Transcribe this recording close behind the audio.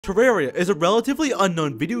Terraria is a relatively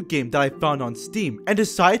unknown video game that I found on Steam and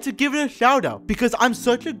decided to give it a shout out because I'm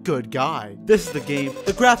such a good guy. This is the game.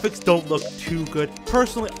 The graphics don't look too good.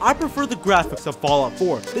 Personally, I prefer the graphics of Fallout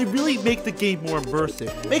 4. They really make the game more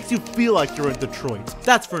immersive. Makes you feel like you're in Detroit.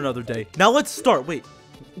 That's for another day. Now let's start. Wait,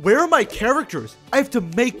 where are my characters? I have to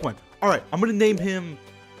make one. Alright, I'm gonna name him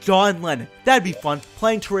John Lennon. That'd be fun.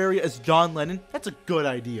 Playing Terraria as John Lennon, that's a good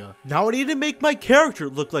idea. Now I need to make my character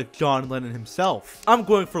look like John Lennon himself. I'm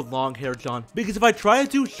going for long hair John, because if I try to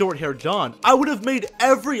do short hair John, I would have made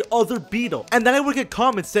every other Beatle. And then I would get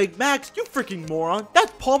comments saying, Max, you freaking moron.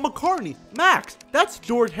 That's Paul McCartney. Max, that's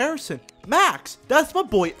George Harrison. Max, that's my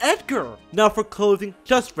boy Edgar. Now for clothing,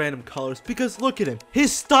 just random colors, because look at him.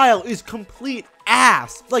 His style is complete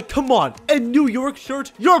ass. Like, come on, a New York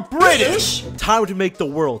shirt? You're British! Time to make the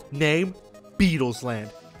world. Name, Beatles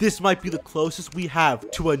Land. This might be the closest we have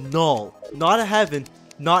to a null. Not a heaven,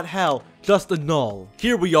 not hell, just a null.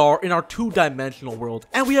 Here we are in our two-dimensional world,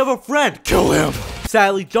 and we have a friend. Kill him!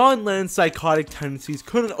 Sadly, John Lennon's psychotic tendencies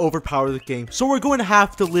couldn't overpower the game, so we're going to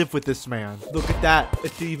have to live with this man. Look at that,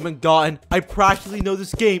 achievement gotten. I practically know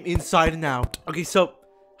this game inside and out. Okay, so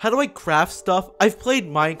how do I craft stuff? I've played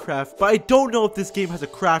Minecraft, but I don't know if this game has a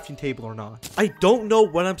crafting table or not. I don't know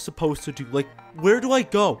what I'm supposed to do. Like, where do I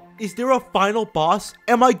go? Is there a final boss?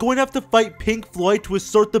 Am I going to have to fight Pink Floyd to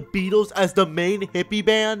assert the Beatles as the main hippie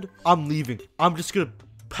band? I'm leaving. I'm just gonna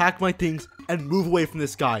pack my things and move away from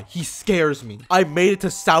this guy. He scares me. I made it to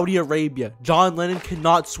Saudi Arabia. John Lennon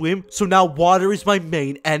cannot swim, so now water is my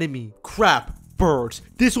main enemy. Crap. Birds.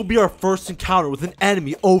 This will be our first encounter with an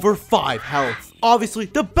enemy over 5 health. Obviously,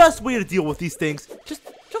 the best way to deal with these things, just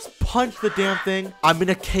punch the damn thing. I'm in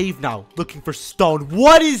a cave now, looking for stone.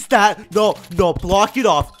 What is that? No, block it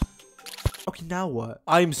off. Okay, now what?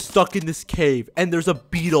 I am stuck in this cave, and there's a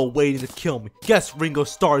beetle waiting to kill me. Guess Ringo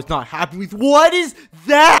Starr is not happy with— what is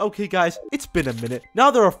that? Okay, guys, it's been a minute. Now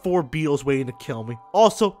there are 4 beetles waiting to kill me.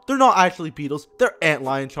 Also, they're not actually beetles. They're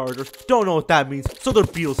antlion chargers. Don't know what that means, so they're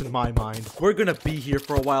beetles in my mind. We're gonna be here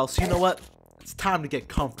for a while, so you know what? It's time to get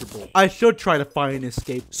comfortable. I should try to find an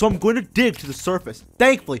escape, so I'm going to dig to the surface.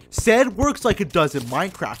 Thankfully, sand works like it does in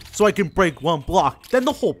Minecraft, so I can break 1 block, then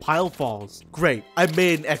the whole pile falls. Great, I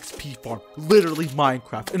made an XP farm, literally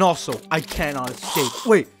Minecraft, and also, I cannot escape.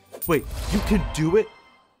 Wait, you can do it?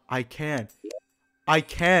 I can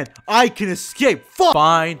escape. Fuck!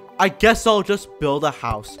 Fine, I guess I'll just build a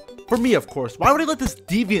house. For me, of course. Why would I let this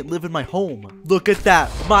deviant live in my home? Look at that.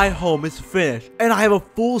 My home is finished. And I have a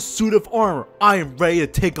full suit of armor. I am ready to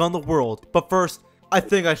take on the world. But first, I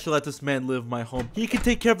think I should let this man live in my home. He can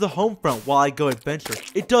take care of the home front while I go adventure.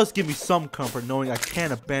 It does give me some comfort knowing I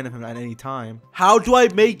can't abandon him at any time. How do I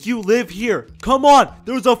make you live here? Come on.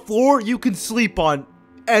 There's a floor you can sleep on.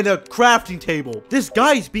 And a crafting table. This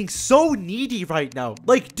guy is being so needy right now.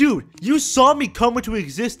 Like, dude, you saw me come into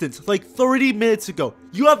existence like 30 minutes ago.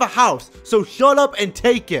 You have a house, so shut up and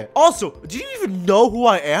take it. Also, do you even know who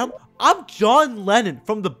I am? I'm John Lennon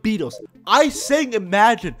from the Beatles. I sang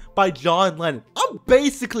Imagine by John Lennon. I'm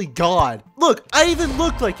basically God. Look, I even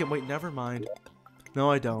look like him. Wait, never mind.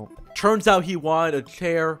 No, I don't. Turns out he wanted a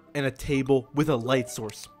chair and a table with a light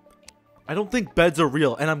source. I don't think beds are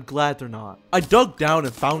real, and I'm glad they're not. I dug down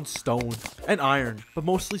and found stone and iron, but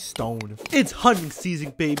mostly stone. It's hunting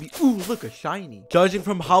season, baby. Ooh, look, a shiny. Judging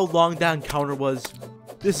from how long that encounter was,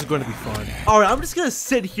 this is going to be fun. All right, I'm just going to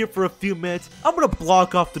sit here for a few minutes. I'm going to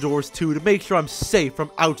block off the doors, too, to make sure I'm safe from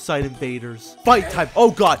outside invaders. Fight time.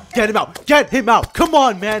 Oh, God. Get him out. Get him out. Come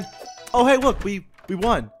on, man. Oh, hey, look. We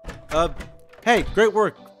won. Hey, great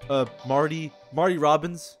work, Marty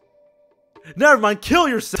Robbins. Never mind, kill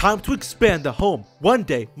yourself. Time to expand the home. One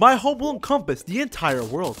day, my home will encompass the entire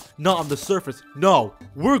world. Not on the surface. No,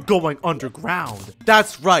 we're going underground.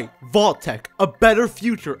 That's right, Vault-Tec, a better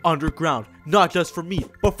future underground. Not just for me,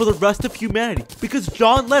 but for the rest of humanity. Because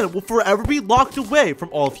John Lennon will forever be locked away from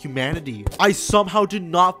all of humanity. I somehow did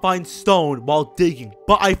not find stone while digging,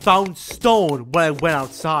 but I found stone when I went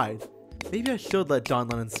outside. Maybe I should let John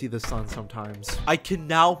Lennon see the sun sometimes. I can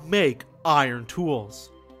now make iron tools.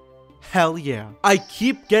 Hell yeah. I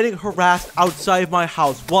keep getting harassed outside of my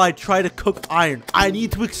house while I try to cook iron. I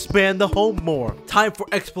need to expand the home more. Time for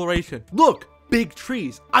exploration. Look, big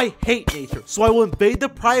trees. I hate nature, so I will invade the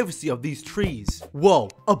privacy of these trees. Whoa,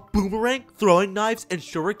 a boomerang, throwing knives, and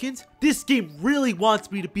shurikens? This game really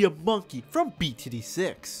wants me to be a monkey from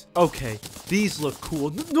BTD6. Okay, these look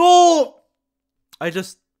cool. No! I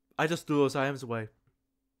just threw those items away.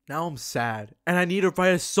 Now I'm sad, and I need to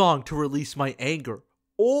write a song to release my anger.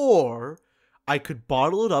 Or I could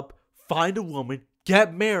bottle it up, find a woman,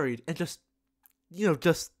 get married, and just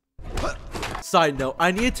Side note,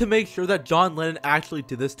 I needed to make sure that John Lennon actually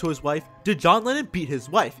did this to his wife. Did John Lennon beat his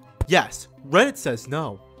wife? Yes. Reddit says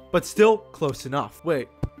no, but still close enough. Wait,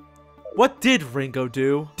 what did Ringo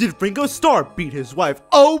do? Did Ringo Starr beat his wife?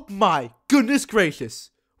 Oh my goodness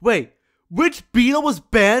gracious. Wait, which Beatle was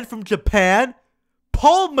banned from Japan?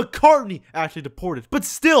 Paul McCartney actually deported, but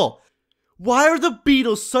still, why are the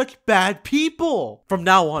Beatles such bad people? From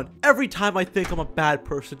now on, every time I think I'm a bad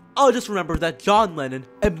person, I'll just remember that John Lennon,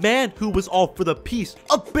 a man who was all for the peace,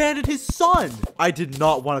 abandoned his son. I did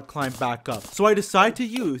not want to climb back up, so I decided to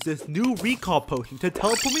use this new recall potion to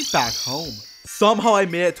teleport me back home. Somehow I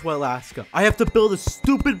made it to Alaska. I have to build a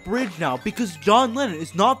stupid bridge now because John Lennon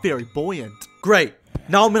is not very buoyant. Great,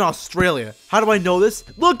 now I'm in Australia. How do I know this?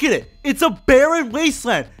 Look at it, it's a barren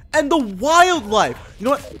wasteland. And the wildlife! You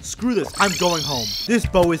know what? Screw this. I'm going home. This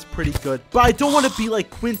bow is pretty good, but I don't want to be like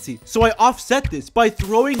Quincy, so I offset this by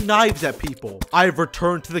throwing knives at people. I have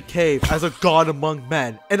returned to the cave as a god among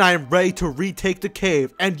men, and I am ready to retake the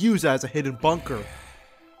cave and use it as a hidden bunker.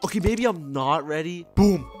 Okay, maybe I'm not ready.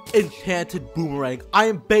 Boom. Enchanted boomerang. I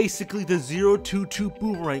am basically the 022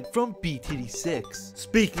 boomerang from BTD6.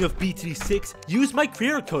 Speaking of BTD6, use my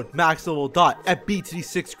creator code MaxLevelIdot at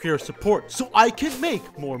BTD6 creator support so I can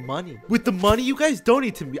make more money. With the money you guys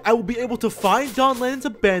donate to me, I will be able to find John Lennon's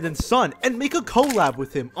abandoned son and make a collab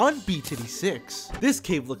with him on BTD6. This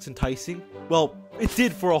cave looks enticing. Well, it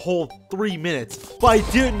did for a whole 3 minutes, but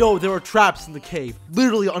I didn't know there were traps in the cave.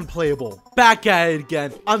 Literally unplayable. Back at it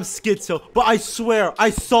again. I'm schizo, but I swear I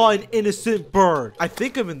saw an innocent bird. I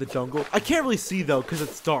think I'm in the jungle. I can't really see though because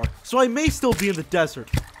it's dark, so I may still be in the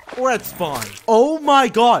desert. Or at spawn. Oh my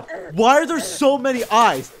god, why are there so many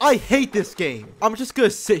eyes? I hate this game. I'm just gonna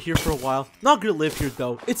sit here for a while. Not gonna live here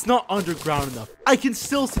though. It's not underground enough. I can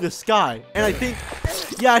still see the sky. And I think,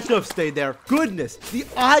 yeah, I should have stayed there. Goodness, the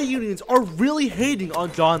eye unions are really hating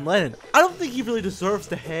on John Lennon. I don't think he really deserves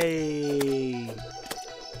to hate.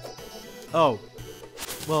 Oh.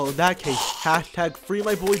 Well, in that case, hashtag free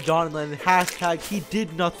my boy John Lennon, hashtag he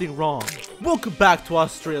did nothing wrong. Welcome back to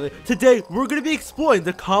Australia. Today, we're going to be exploring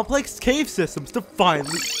the complex cave systems to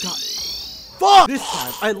finally... Fuck! This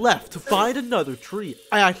time, I left to find another tree.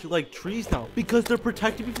 I actually like trees now because they're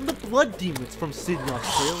protecting me from the blood demons from Sydney,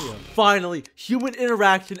 Australia. Finally, human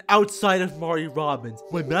interaction outside of Marty Robbins.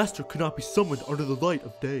 My master could not be summoned under the light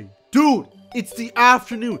of day. Dude! It's the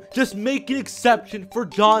afternoon. Just make an exception for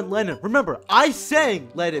John Lennon. Remember, I sang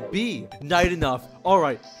Let It Be. Night enough.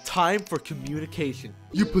 Alright, time for communication.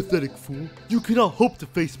 You pathetic fool. You cannot hope to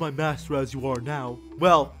face my master as you are now.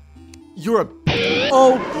 Well, you're a...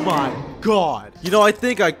 Oh my god. You know, I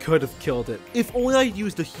think I could have killed it. If only I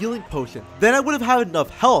used a healing potion. Then I would have had enough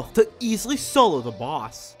health to easily solo the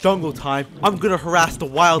boss. Jungle time. I'm gonna harass the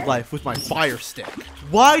wildlife with my fire stick.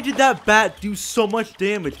 Why did that bat do so much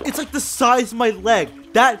damage? It's like the size of my leg.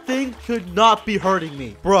 That thing should not be hurting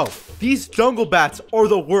me. Bro, these jungle bats are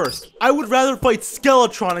the worst. I would rather fight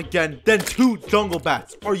Skeletron again than 2 jungle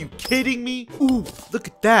bats. Are you kidding me? Ooh, look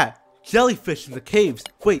at that. Jellyfish in the caves.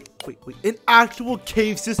 Wait. An actual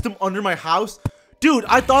cave system under my house? Dude,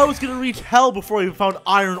 I thought I was gonna reach hell before I even found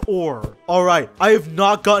iron ore. Alright, I have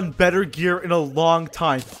not gotten better gear in a long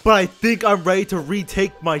time, but I think I'm ready to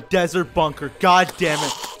retake my desert bunker. God damn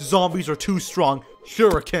it. Zombies are too strong.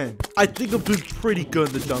 Shuriken. I think I'm doing pretty good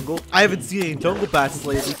in the jungle. I haven't seen any jungle bats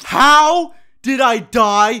lately. How did I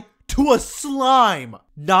die to a slime?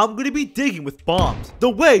 Now I'm going to be digging with bombs, the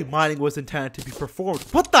way mining was intended to be performed.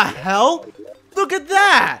 What the hell? Look at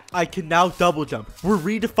that! I can now double jump. We're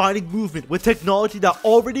redefining movement with technology that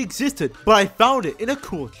already existed, but I found it in a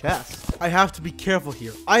cool chest. I have to be careful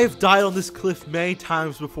here. I have died on this cliff many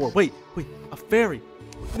times before. Wait, a fairy.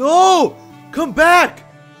 No! Come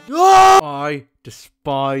back! No! I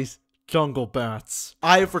despise jungle bats.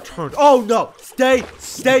 I have returned. Oh no!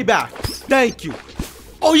 Stay back. Thank you.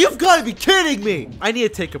 Oh, you've got to be kidding me! I need to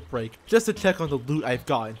take a break just to check on the loot I've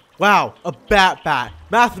gotten. Wow, a bat.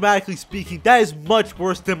 Mathematically speaking, that is much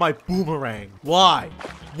worse than my boomerang. Why?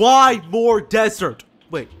 Why more desert?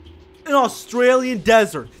 Wait, an Australian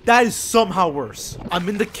desert. That is somehow worse. I'm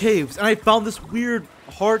in the caves and I found this weird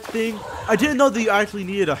heart thing. I didn't know that you actually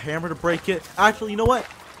needed a hammer to break it. Actually, you know what?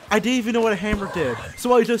 I didn't even know what a hammer did,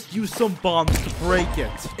 so I just used some bombs to break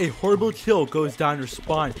it. A horrible chill goes down your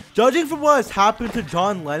spine. Judging from what has happened to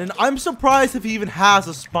John Lennon, I'm surprised if he even has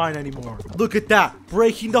a spine anymore. Look at that.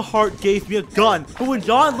 breaking the heart gave me a gun. But when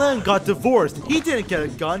John Lennon got divorced, he didn't get a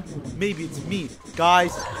gun. Maybe it's me.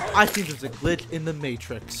 Guys, I think there's a glitch in the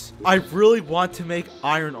Matrix. I really want to make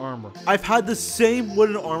iron armor. I've had the same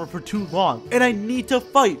wooden armor for too long, and I need to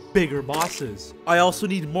fight bigger bosses. I also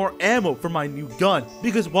need more ammo for my new gun,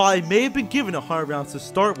 because while I may have been given 100 rounds to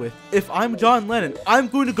start with, if I'm John Lennon, I'm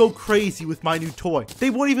going to go crazy with my new toy. They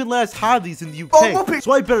won't even let us have these in the UK,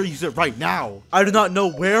 so I better use it right now. I do not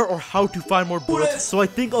know where or how to find more bullets, so I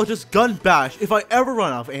think I'll just gun bash if I ever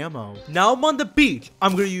run out of ammo. Now I'm on the beach.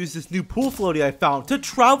 I'm going to use this new pool floaty I found to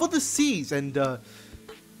travel the seas, and I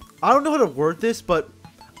don't know how to word this, but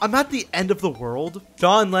I'm at the end of the world.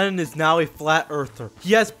 John Lennon is now a flat earther.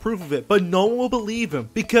 He has proof of it, but no one will believe him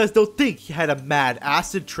because they'll think he had a mad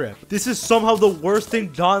acid trip. This is somehow the worst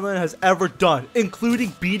thing John Lennon has ever done,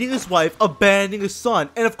 including beating his wife, abandoning his son,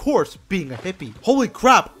 and of course, being a hippie. Holy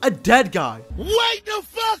crap, a dead guy. Wake the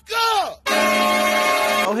fuck up!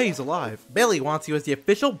 Oh, hey, he's alive. Billy wants you as the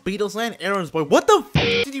official Beatles land errands boy. What the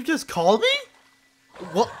f did you just call me?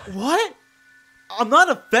 What? I'm not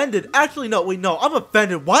offended. Actually, no, wait, no, I'm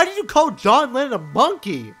offended. Why did you call John Lennon a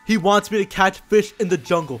monkey? He wants me to catch fish in the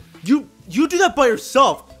jungle. You do that by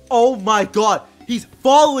yourself. Oh my god, he's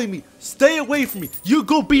following me. Stay away from me. You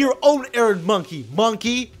go be your own errand monkey.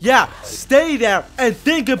 Monkey, yeah, stay there and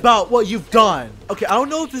think about what you've done. Okay, I don't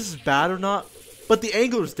know if this is bad or not, but the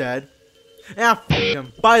angler's dead. Ah, f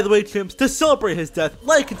him. By the way, chimps, to celebrate his death,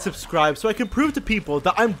 like and subscribe so I can prove to people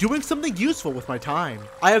that I'm doing something useful with my time.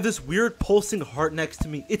 I have this weird pulsing heart next to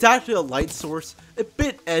me. It's actually a light source, a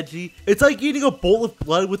bit edgy. It's like eating a bowl of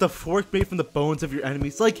blood with a fork made from the bones of your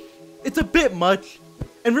enemies. Like, it's a bit much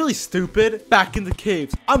and really stupid. Back in the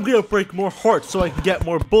caves, I'm gonna break more hearts so I can get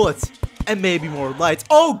more bullets. And maybe more lights.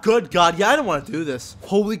 Oh, good god. Yeah, I don't want to do this.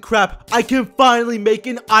 Holy crap. I can finally make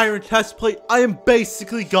an iron chest plate. I am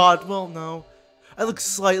basically God. Well, no. I look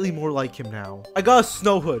slightly more like him now. I got a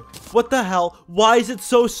snow hood. What the hell? Why is it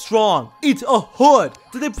so strong? It's a hood.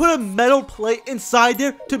 Did they put a metal plate inside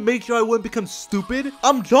there to make sure I wouldn't become stupid?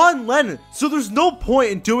 I'm John Lennon, so there's no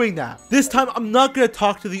point in doing that. This time, I'm not going to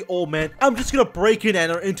talk to the old man. I'm just going to break and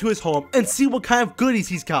enter into his home and see what kind of goodies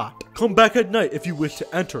he's got. Come back at night if you wish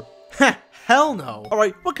to enter. Heh. Hell no.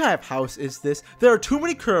 Alright, what kind of house is this? There are too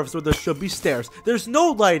many curves where there should be stairs. There's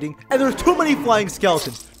no lighting, and there's too many flying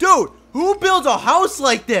skeletons. Dude, who builds a house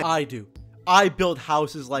like this? I do. I build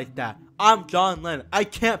houses like that. I'm John Lennon. I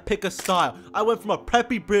can't pick a style. I went from a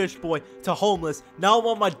preppy British boy to homeless. Now I'm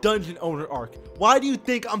on my dungeon owner arc. Why do you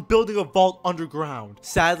think I'm building a vault underground?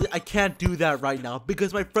 Sadly, I can't do that right now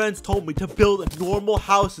because my friends told me to build normal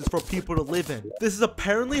houses for people to live in. This is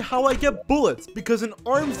apparently how I get bullets because an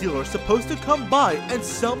arms dealer is supposed to come by and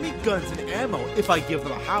sell me guns and ammo if I give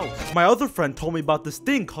them a house. My other friend told me about this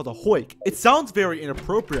thing called a hoik. It sounds very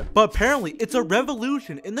inappropriate, but apparently it's a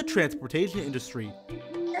revolution in the transportation industry.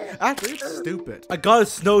 Actually, it's stupid. I got a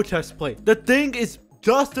snow chest plate. The thing is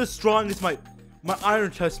just as strong as my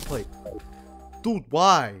iron chest plate. Dude,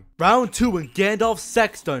 why? Round 2 in Gandalf's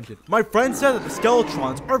sex dungeon. My friend said that the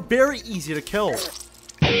Skeletrons are very easy to kill.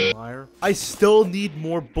 Liar. I still need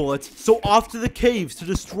more bullets, so off to the caves to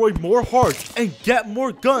destroy more hearts and get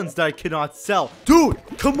more guns that I cannot sell. Dude,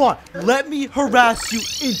 come on, let me harass you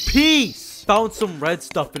in peace. Found some red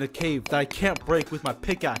stuff in a cave that I can't break with my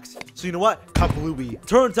pickaxe. So you know what? Kablooey.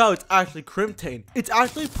 Turns out it's actually crimtane. It's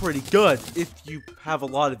actually pretty good if you have a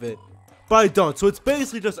lot of it. But I don't, so it's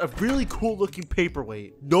basically just a really cool looking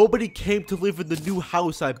paperweight. Nobody came to live in the new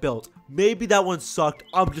house I built. Maybe that one sucked.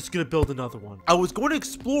 I'm just gonna build another one. I was going to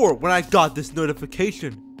explore when I got this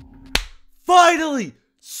notification. Finally!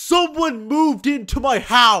 Someone moved into my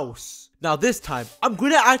house! Now this time, I'm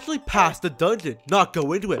going to actually pass the dungeon, not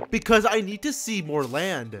go into it, because I need to see more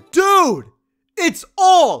land. Dude! It's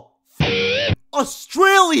all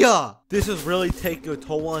Australia! This is really taking a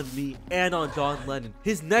toll on me and on John Lennon.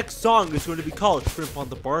 His next song is going to be called Shrimp on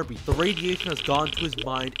the Barbie. The radiation has gone to his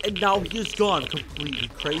mind, and now he has gone completely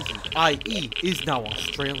crazy, i.e. is now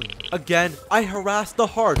Australian. Again, I harassed the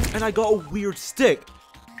hearts, and I got a weird stick.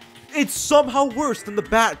 It's somehow worse than the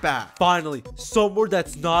bat. Finally, somewhere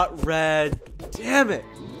that's not red. Damn it.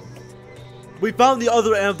 We found the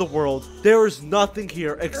other end of the world. There is nothing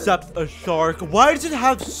here except a shark. Why does it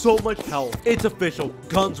have so much health? It's official.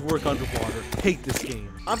 Guns work underwater. Hate this game.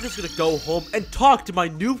 I'm just gonna go home and talk to my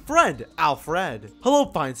new friend, Alfred. Hello,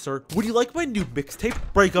 fine sir. Would you like my new mixtape?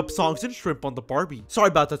 Breakup songs and shrimp on the Barbie. Sorry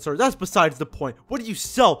about that, sir. That's besides the point. What do you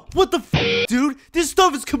sell? What the f, dude? This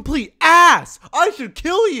stuff is complete ass. I should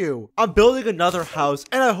kill you. I'm building another house,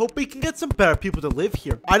 and I hope we can get some better people to live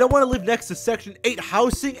here. I don't want to live next to Section 8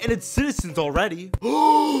 housing and its citizens already.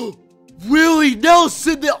 Willie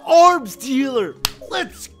Nelson, the arms dealer.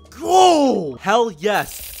 Let's go! Hell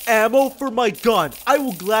yes. Ammo for my gun. I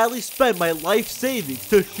will gladly spend my life savings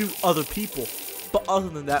to shoot other people. But other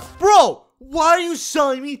than that, bro, why are you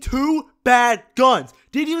selling me 2 bad guns?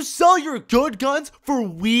 Did you sell your good guns for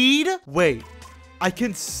weed? Wait, I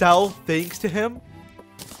can sell things to him?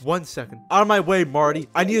 1 second. Out of my way, Marty.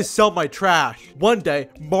 I need to sell my trash. One day,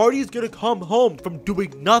 Marty is gonna come home from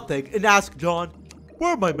doing nothing and ask John,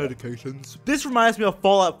 where are my medications? This reminds me of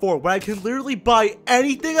Fallout 4, where I can literally buy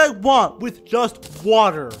anything I want with just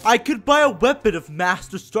water. I could buy a weapon of mass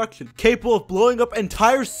destruction, capable of blowing up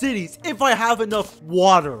entire cities if I have enough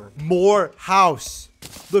water. More house.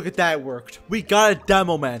 Look at that, it worked. We got a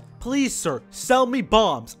demo man. Please, sir, sell me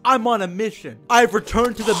bombs. I'm on a mission. I've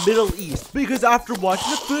returned to the Middle East because after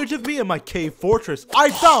watching the footage of me in my cave fortress,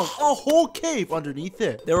 I found a whole cave underneath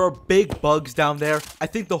it. There are big bugs down there. I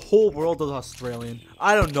think the whole world is Australian.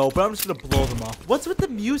 I don't know, but I'm just gonna blow them off. What's with the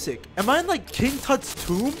music? Am I in like King Tut's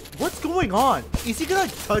tomb? What's going on? Is he gonna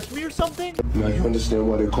like touch me or something? Now you understand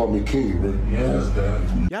why they call me king, right? Yes,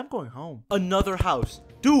 Dad. Yeah, I'm going home. Another house.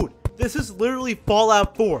 Dude, this is literally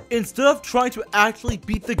Fallout 4. Instead of trying to actually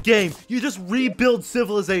beat the game, you just rebuild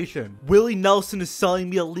civilization. Willie Nelson is selling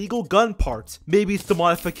me illegal gun parts. Maybe it's the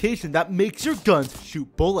modification that makes your guns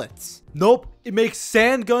shoot bullets. Nope, it makes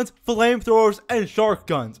sand guns, flamethrowers, and shark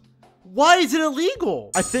guns. Why is it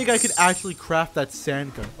illegal? I think I could actually craft that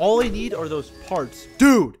sand gun. All I need are those parts.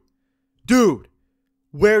 Dude,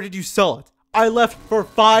 where did you sell it? I left for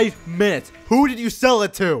 5 minutes. Who did you sell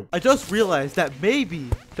it to? I just realized that maybe,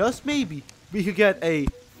 just maybe, we could get a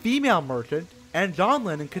female merchant and John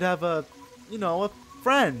Lennon could have a, you know, a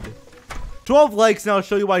friend. 12 likes and I'll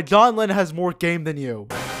show you why John Lennon has more game than you.